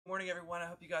Morning everyone, I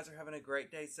hope you guys are having a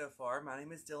great day so far. My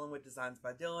name is Dylan with Designs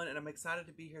by Dylan, and I'm excited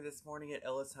to be here this morning at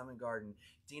Ella's Home and Garden.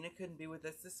 Dina couldn't be with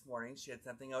us this morning. She had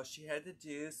something else she had to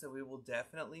do, so we will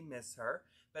definitely miss her.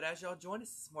 But as y'all join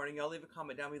us this morning, y'all leave a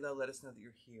comment down below, let us know that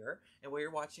you're here and where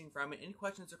you're watching from, and any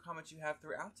questions or comments you have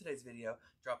throughout today's video,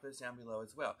 drop those down below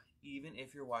as well, even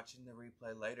if you're watching the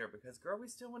replay later, because girl, we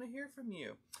still want to hear from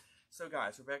you. So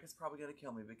guys, Rebecca's probably going to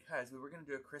kill me because we were going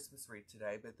to do a Christmas wreath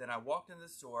today, but then I walked in the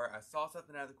store, I saw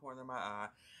something out of the corner of my eye.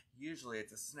 Usually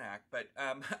it's a snack, but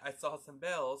I saw some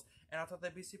bells, and I thought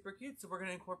they'd be super cute, so we're going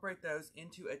to incorporate those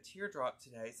into a teardrop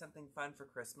today, something fun for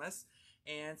Christmas,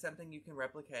 and something you can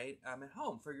replicate at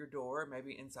home for your door,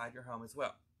 maybe inside your home as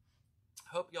well.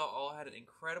 Hope y'all all had an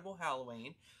incredible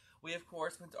Halloween. We, of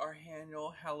course, went to our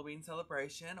annual Halloween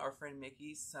celebration. Our friend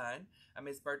Mickey's son,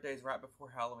 his birthday is right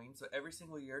before Halloween, so every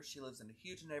single year she lives in a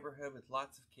huge neighborhood with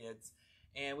lots of kids.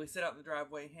 And we sit out in the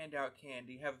driveway, hand out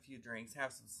candy, have a few drinks,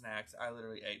 have some snacks. I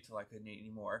literally ate till I couldn't eat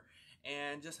anymore.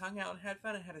 And just hung out and had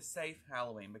fun and had a safe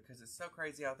Halloween because it's so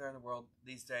crazy out there in the world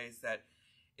these days that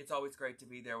it's always great to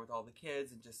be there with all the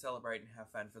kids and just celebrate and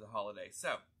have fun for the holiday.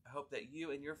 So I hope that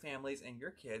you and your families and your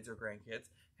kids or grandkids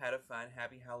had a fun,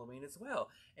 happy Halloween as well.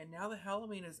 And now that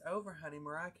Halloween is over, honey,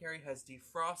 Mariah Carey has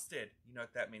defrosted. You know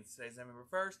what that means. Today's November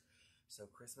 1st. So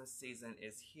Christmas season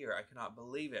is here. I cannot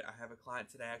believe it. I have a client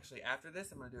today actually after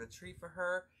this. I'm going to do a treat for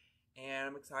her. And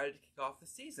I'm excited to kick off the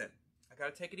season. I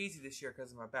got to take it easy this year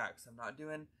because of my back. So I'm not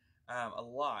doing a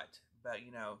lot. But,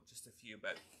 you know, just a few.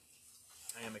 But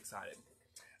I am excited.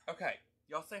 Okay,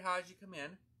 y'all say hi as you come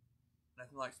in.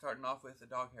 Nothing like starting off with a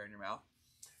dog hair in your mouth.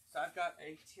 So I've got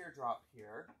a teardrop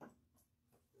here. Put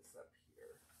this up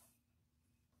here.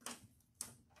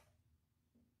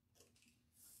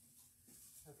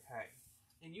 Okay,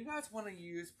 and you guys want to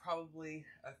use probably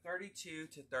a 32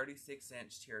 to 36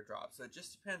 inch teardrop. So it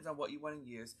just depends on what you want to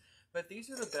use. But these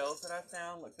are the bells that I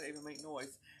found. Look, they even make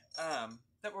noise.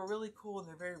 That were really cool, and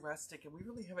they're very rustic. And we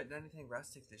really haven't done anything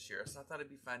rustic this year. So I thought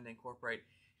it'd be fun to incorporate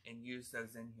and use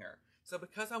those in here. So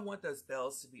because I want those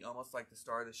bells to be almost like the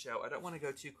star of the show, I don't want to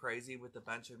go too crazy with a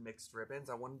bunch of mixed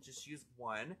ribbons. I want to just use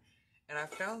one. And I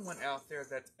found one out there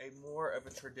that's a more of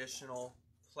a traditional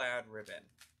plaid ribbon.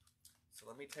 So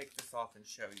let me take this off and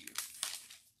show you.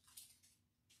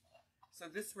 So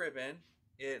this ribbon,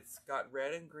 it's got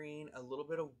red and green, a little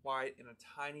bit of white, and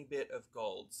a tiny bit of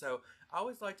gold. So I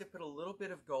always like to put a little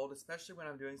bit of gold, especially when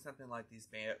I'm doing something like these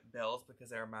bells, because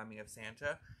they remind me of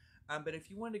Santa. But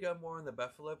if you wanted to go more on the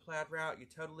buffalo plaid route, you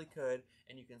totally could,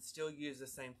 and you can still use the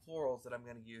same florals that I'm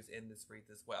going to use in this wreath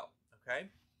as well, okay?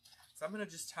 So I'm going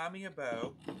to just tie me a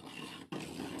bow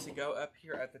to go up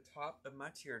here at the top of my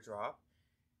teardrop,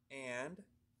 and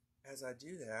as I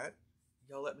do that,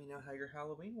 y'all let me know how your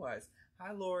Halloween was.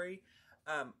 Hi, Lori.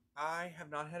 I have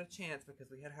not had a chance, because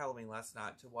we had Halloween last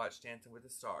night, to watch Dancing with the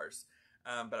Stars,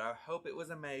 but I hope it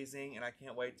was amazing, and I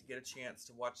can't wait to get a chance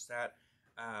to watch that.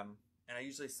 And I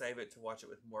usually save it to watch it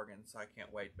with Morgan, so I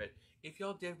can't wait. But if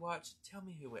y'all did watch, tell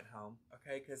me who went home,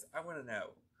 okay? Because I want to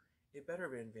know. It better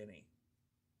have been Vinny.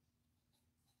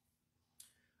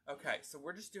 Okay, so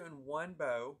we're just doing one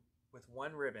bow with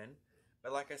one ribbon.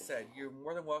 But like I said, you're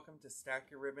more than welcome to stack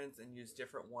your ribbons and use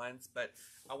different ones. But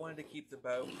I wanted to keep the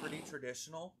bow pretty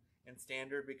traditional and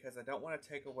standard because I don't want to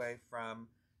take away from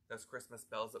those Christmas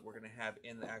bells that we're going to have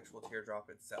in the actual teardrop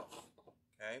itself.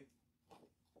 Okay?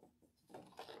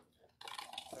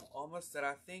 I'm almost at,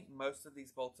 I think most of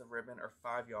these bolts of ribbon are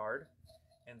 5 yard,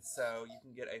 and so you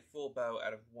can get a full bow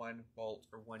out of one bolt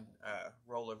or one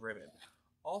roll of ribbon.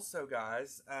 Also,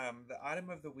 guys, the item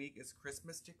of the week is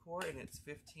Christmas decor, and it's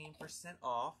 15%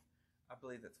 off. I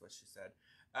believe that's what she said.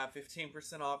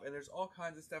 15% off, and there's all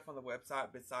kinds of stuff on the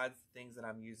website besides the things that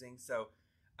I'm using. So,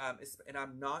 and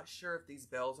I'm not sure if these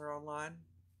bells are online,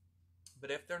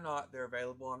 but if they're not, they're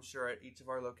available, I'm sure, at each of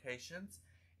our locations.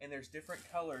 And there's different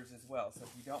colors as well. So if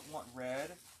you don't want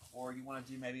red, or you want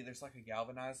to do maybe there's like a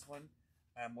galvanized one,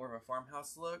 more of a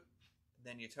farmhouse look,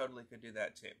 then you totally could do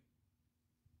that too.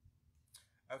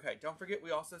 Okay, don't forget we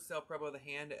also sell Pro Bow the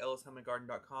Hand at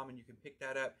ellishomeandgarden.com, and you can pick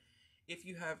that up if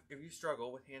you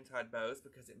struggle with hand-tied bows,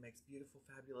 because it makes beautiful,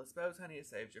 fabulous bows, honey. It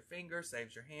saves your fingers,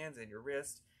 saves your hands and your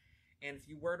wrist. And if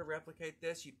you were to replicate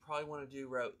this, you'd probably want to do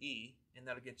row E, and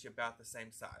that'll get you about the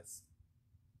same size.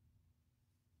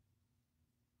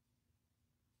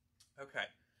 Okay,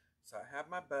 so I have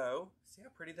my bow. See how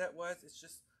pretty that was? It's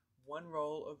just one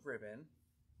roll of ribbon.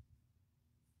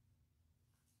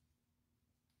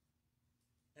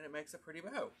 And it makes a pretty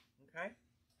bow, okay?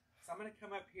 So I'm going to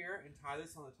come up here and tie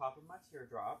this on the top of my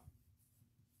teardrop.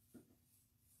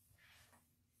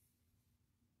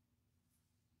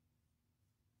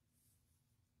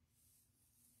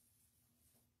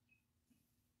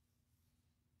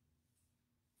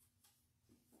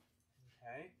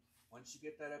 Once you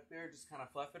get that up there, just kind of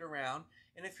fluff it around.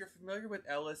 And if you're familiar with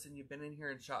Ellis and you've been in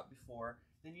here and shopped before,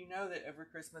 then you know that every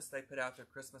Christmas they put out their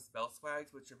Christmas bell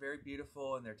swags, which are very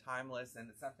beautiful and they're timeless, and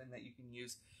it's something that you can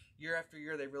use year after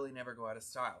year. They really never go out of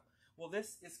style. Well,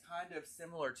 this is kind of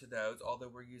similar to those, although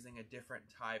we're using a different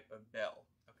type of bell,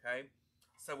 okay?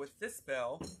 So with this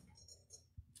bell,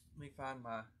 let me find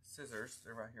my scissors.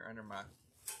 They're right here under my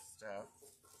stuff.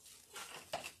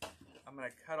 I'm going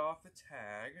to cut off the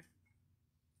tag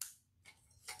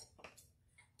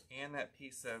and that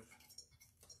piece of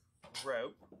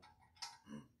rope.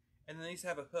 And then these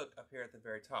have a hook up here at the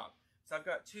very top. So I've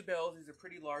got two bells. These are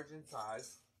pretty large in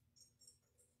size.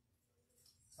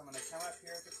 So I'm going to come up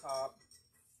here at the top.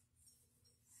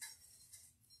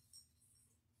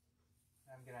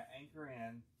 And I'm going to anchor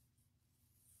in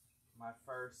my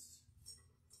first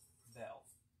bell.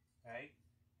 Okay?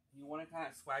 You want to kind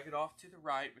of swag it off to the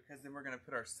right, because then we're going to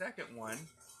put our second one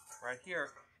right here,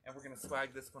 and we're going to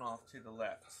swag this one off to the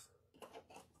left.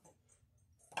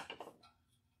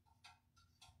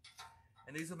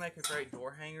 And these will make a great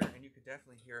door hanger, and you could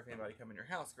definitely hear if anybody come in your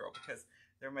house, girl, because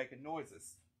they're making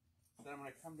noises. So then I'm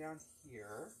going to come down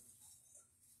here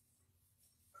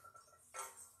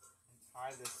and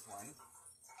tie this one.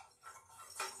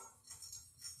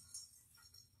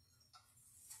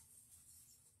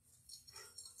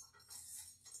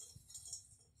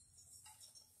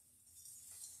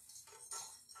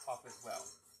 Off as well.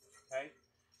 Okay?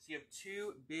 So you have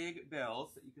two big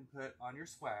bells that you can put on your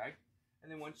swag.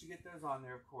 And then once you get those on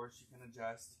there, of course, you can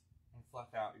adjust and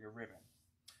fluff out your ribbon.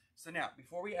 So now,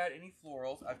 before we add any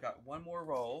florals, I've got one more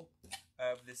roll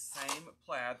of this same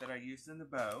plaid that I used in the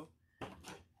bow. And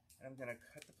I'm going to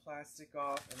cut the plastic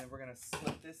off, and then we're going to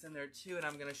slip this in there too, and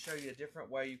I'm going to show you a different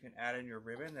way you can add in your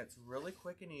ribbon that's really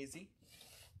quick and easy.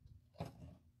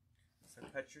 So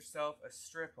cut yourself a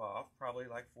strip off, probably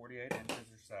like 48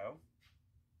 inches or so.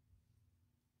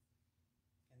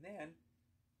 And then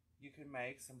you can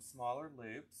make some smaller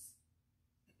loops.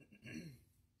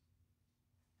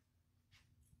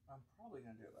 I'm probably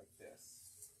going to do it like this.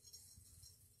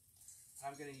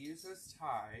 I'm going to use those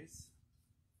ties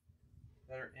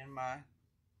that are in my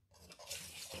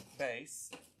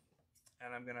base,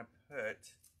 and I'm going to put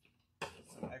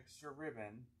some extra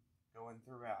ribbon going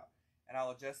throughout. And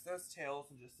I'll adjust those tails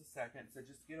in just a second, so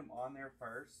just get them on there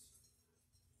first.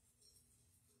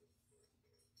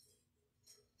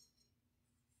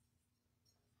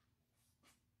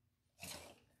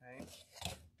 Okay,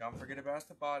 don't forget about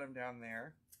the bottom down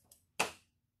there. I'll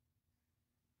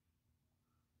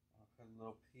put a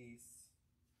little piece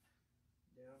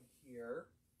down here.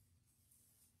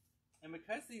 And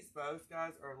because these bows,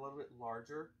 guys, are a little bit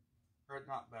larger, or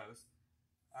not bows,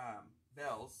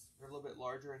 bells, they're a little bit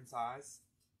larger in size.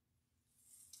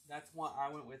 That's why I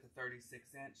went with a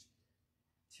 36-inch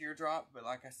teardrop, but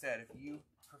like I said, if you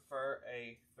prefer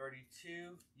a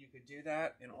 32, you could do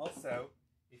that. And also,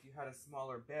 if you had a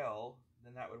smaller bell,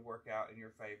 then that would work out in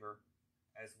your favor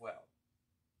as well.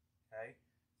 Okay,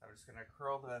 so I'm just going to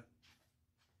curl the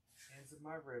ends of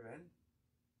my ribbon.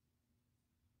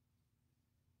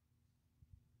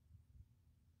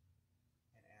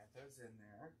 And add those in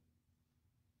there.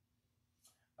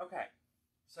 Okay,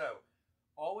 so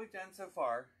all we've done so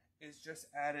far is just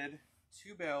added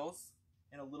two bells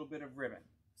and a little bit of ribbon.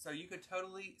 So you could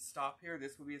totally stop here.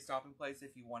 This would be a stopping place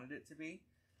if you wanted it to be.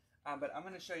 But I'm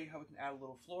going to show you how we can add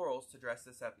little florals to dress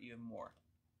this up even more.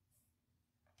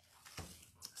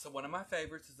 So one of my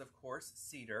favorites is, of course,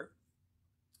 cedar.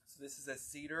 So this is a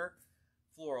cedar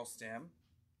floral stem.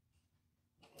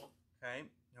 Okay,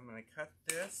 I'm going to cut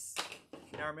this.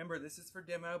 Now remember, this is for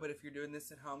demo, but if you're doing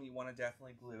this at home, you want to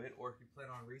definitely glue it, or if you plan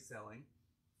on reselling.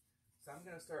 So I'm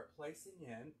going to start placing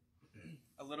in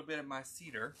a little bit of my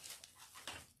cedar.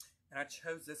 And I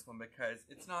chose this one because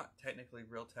it's not technically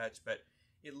real touch, but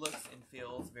it looks and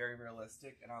feels very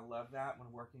realistic, and I love that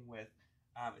when working with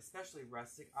especially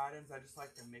rustic items. I just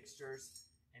like the mixtures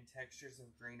and textures of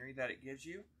greenery that it gives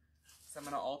you. So I'm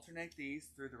going to alternate these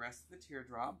through the rest of the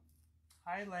teardrop.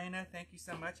 Hi, Elena. Thank you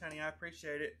so much, honey. I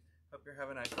appreciate it. Hope you're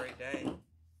having a great day.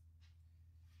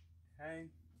 Okay.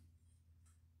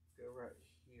 Go right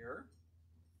here.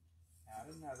 Add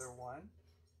another one.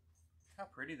 How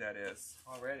pretty that is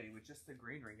already with just the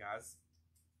greenery, guys.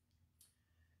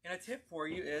 And a tip for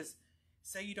you is,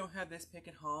 say you don't have this pick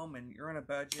at home and you're on a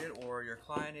budget, or your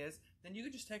client is, then you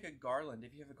could just take a garland,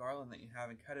 if you have a garland that you have,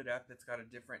 and cut it up that's got a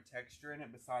different texture in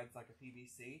it besides like a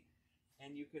PVC,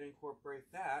 and you could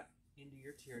incorporate that into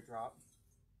your teardrop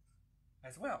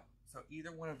as well. So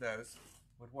either one of those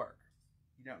would work.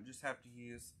 You don't just have to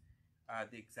use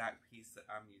the exact piece that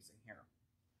I'm using here.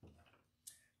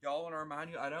 Y'all want to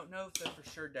remind you, I don't know if they're for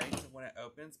sure dates of when it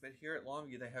opens, but here at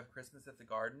Longview, they have Christmas at the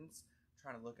Gardens. I'm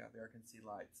trying to look out there, I can see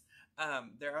lights.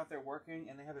 They're out there working,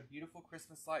 and they have a beautiful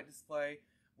Christmas light display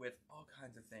with all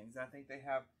kinds of things. I think they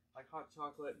have like hot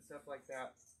chocolate and stuff like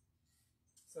that.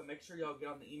 So make sure y'all get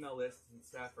on the email list and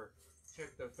stuff, or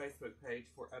check the Facebook page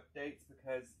for updates,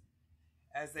 because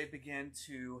as they begin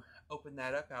to open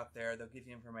that up out there, they'll give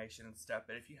you information and stuff.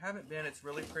 But if you haven't been, it's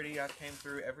really pretty. I came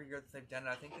through every year that they've done it.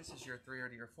 I think this is year 3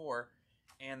 or year 4,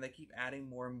 and they keep adding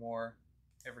more and more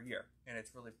every year, and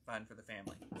it's really fun for the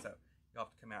family. So you'll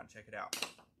have to come out and check it out.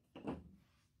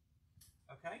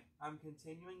 Okay, I'm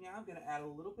continuing now. I'm going to add a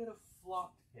little bit of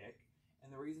flocked pick,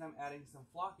 and the reason I'm adding some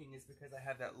flocking is because I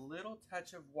have that little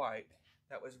touch of white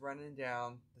that was running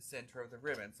down the center of the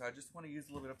ribbon. So I just want to use a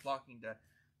little bit of flocking to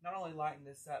not only lighten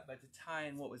this up, but to tie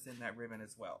in what was in that ribbon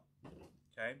as well.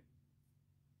 Okay?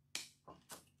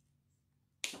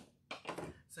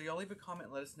 So y'all leave a comment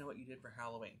and let us know what you did for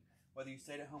Halloween. Whether you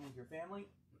stayed at home with your family,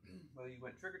 whether you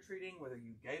went trick-or-treating, whether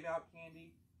you gave out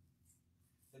candy.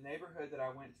 The neighborhood that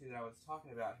I went to that I was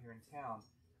talking about here in town,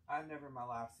 I've never in my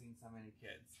life seen so many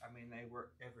kids. I mean, they were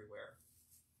everywhere.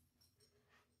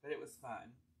 But it was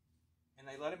fun. And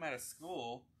they let them out of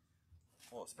school.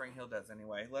 Well, Spring Hill does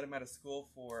anyway. Let them out of school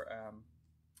for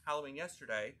Halloween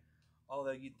yesterday.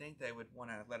 Although you'd think they would want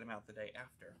to let them out the day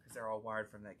after, because they're all wired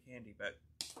from that candy. But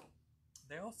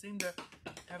they all seemed to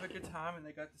have a good time, and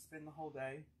they got to spend the whole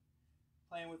day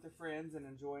playing with their friends and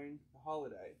enjoying the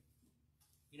holiday.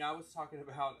 You know, I was talking to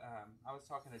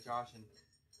Josh, and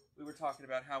we were talking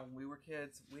about how when we were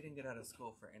kids, we didn't get out of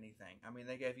school for anything. I mean,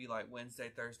 they gave you like Wednesday,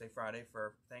 Thursday, Friday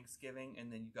for Thanksgiving,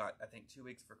 and then you got, I think, 2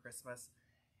 weeks for Christmas.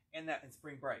 And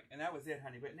spring break, and that was it,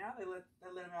 honey. But now they let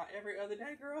them out every other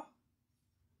day, girl.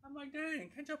 I'm like, dang,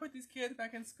 can't y'all put these kids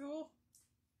back in school?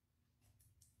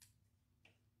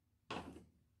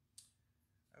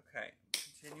 Okay,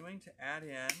 continuing to add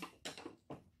in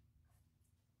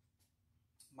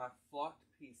my flocked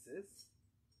pieces,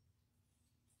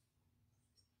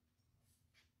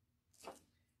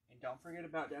 and don't forget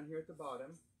about down here at the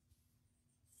bottom,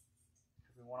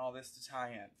 because we want all this to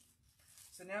tie in.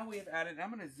 So now we have added, I'm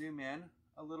going to zoom in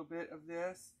a little bit of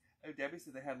this. Oh, Debbie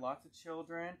said they had lots of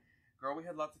children. Girl, we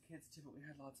had lots of kids too, but we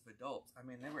had lots of adults. I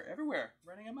mean, they were everywhere,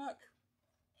 running amok.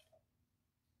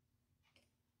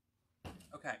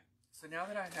 Okay, so now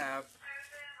that I have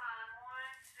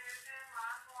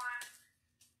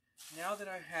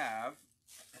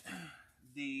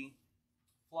the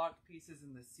flocked pieces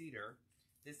in the cedar,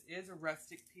 this is a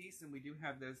rustic piece, and we do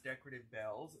have those decorative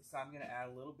bells. So I'm going to add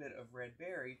a little bit of red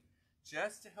berry,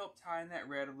 just to help tie in that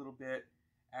red a little bit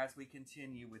as we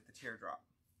continue with the teardrop,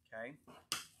 okay?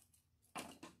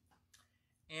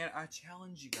 And I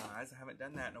challenge you guys, I haven't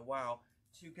done that in a while,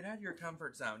 to get out of your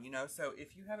comfort zone, you know? So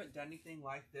if you haven't done anything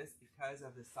like this because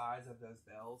of the size of those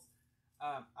bells,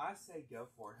 I say go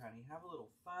for it, honey. Have a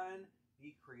little fun,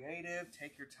 be creative,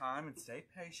 take your time, and stay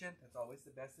patient. That's always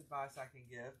the best advice I can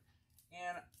give.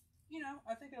 And, you know,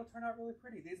 I think it'll turn out really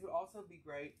pretty. These would also be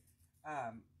great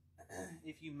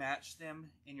if you match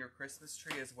them in your Christmas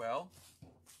tree as well.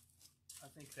 I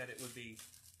think that it would be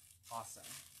awesome.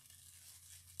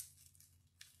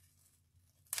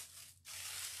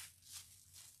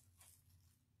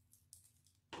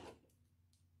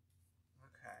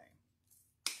 Okay.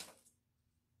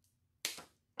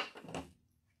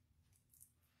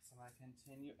 So I'm going to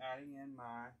continue adding in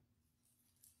my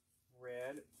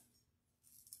red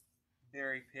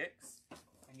berry picks.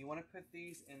 And you want to put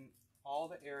these in all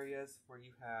the areas where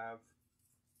you have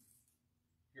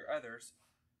your others,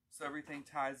 so everything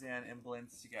ties in and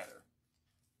blends together.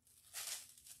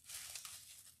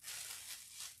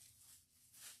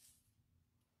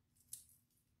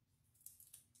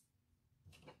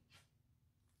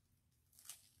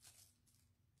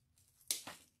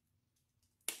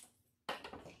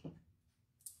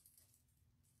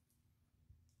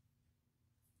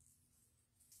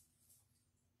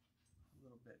 A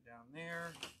little bit down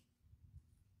there.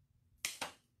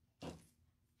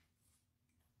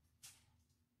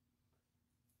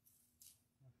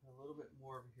 A little bit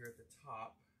more over here at the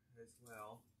top as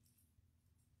well.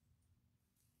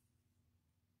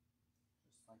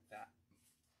 Just like that.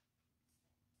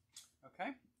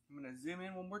 Okay, I'm going to zoom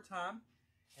in one more time,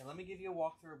 and let me give you a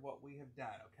walkthrough of what we have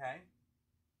done, okay?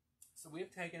 So we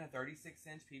have taken a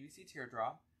 36-inch PVC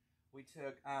teardrop. We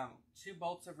took 2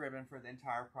 bolts of ribbon for the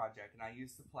entire project, and I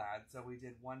used the plaid. So we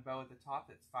did one bow at the top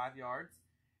that's 5 yards,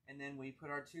 and then we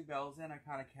put our 2 bells in. I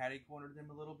kind of catty-cornered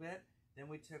them a little bit. Then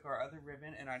we took our other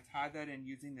ribbon, and I tied that in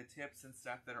using the tips and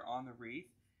stuff that are on the wreath.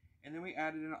 And then we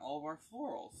added in all of our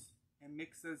florals and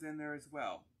mixed those in there as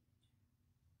well.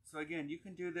 So again, you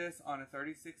can do this on a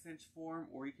 36-inch form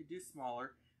or you could do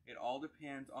smaller. It all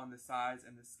depends on the size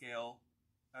and the scale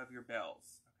of your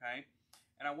bells, okay?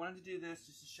 And I wanted to do this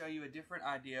just to show you a different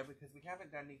idea because we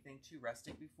haven't done anything too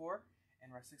rustic before,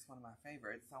 and rustic's one of my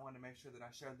favorites, so I wanted to make sure that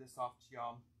I showed this off to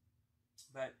y'all.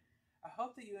 But I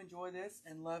hope that you enjoy this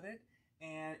and love it,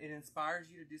 and it inspires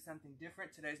you to do something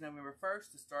different. Today's November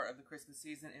 1st, the start of the Christmas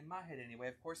season, in my head anyway.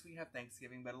 Of course, we have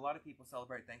Thanksgiving, but a lot of people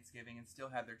celebrate Thanksgiving and still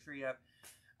have their tree up,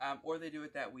 or they do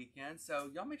it that weekend. So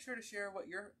y'all make sure to share what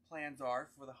your plans are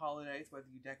for the holidays, whether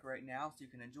you decorate now so you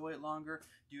can enjoy it longer,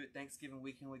 do it Thanksgiving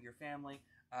weekend with your family,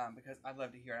 because I'd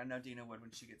love to hear it. I know Dina would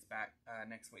when she gets back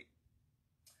next week.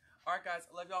 Alright guys,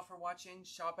 I love y'all for watching.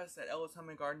 Shop us at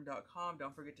ellishomeandgarden.com.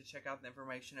 Don't forget to check out the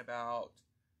information about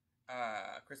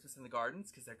Christmas in the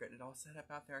Gardens because they're getting it all set up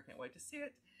out there. I can't wait to see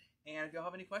it. And if y'all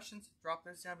have any questions, drop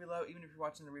those down below. Even if you're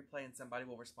watching the replay and somebody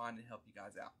will respond and help you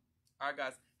guys out. Alright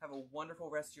guys, have a wonderful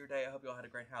rest of your day. I hope y'all had a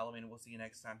great Halloween and we'll see you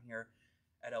next time here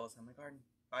at Ellis Home and Garden.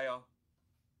 Bye y'all.